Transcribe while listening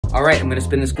Alright, I'm gonna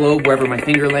spin this globe wherever my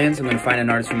finger lands. I'm gonna find an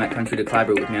artist from that country to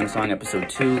collaborate with me on a song, episode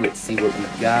 2. Let's see what we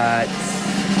got.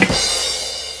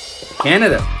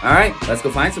 Canada. Alright, let's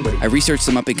go find somebody. I researched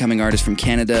some up-and-coming artists from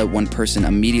Canada. One person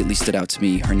immediately stood out to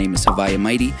me. Her name is Havaya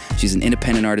Mighty. She's an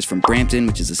independent artist from Brampton,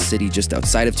 which is a city just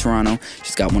outside of Toronto.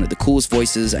 She's got one of the coolest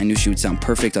voices. I knew she would sound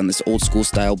perfect on this old school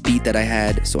style beat that I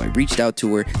had, so I reached out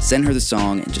to her, sent her the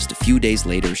song, and just a few days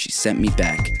later, she sent me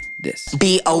back this.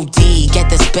 B.O.D. Get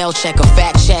the spell check, a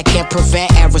fact check, and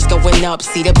prevent errors going up.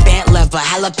 See the bent lever,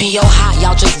 jalapeno hot,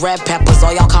 y'all just red peppers.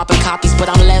 All y'all copy copies, but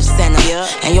I'm left center.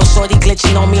 And your shorty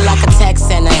glitching on me like a text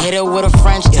center. Hit her with a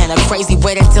French tenor. Crazy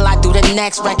wait until I do the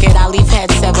next record. I leave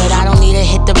head severed. I don't need to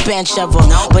hit the bench ever.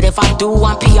 But if I do,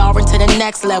 I'm PRing to the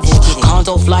next level.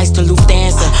 Condo flights to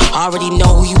Lufthansa. Already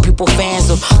know who you people fans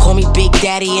of. Call me Big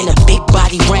Daddy in a big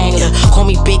body Wrangler. Call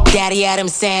me Big Daddy Adam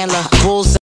Sandler. Bulls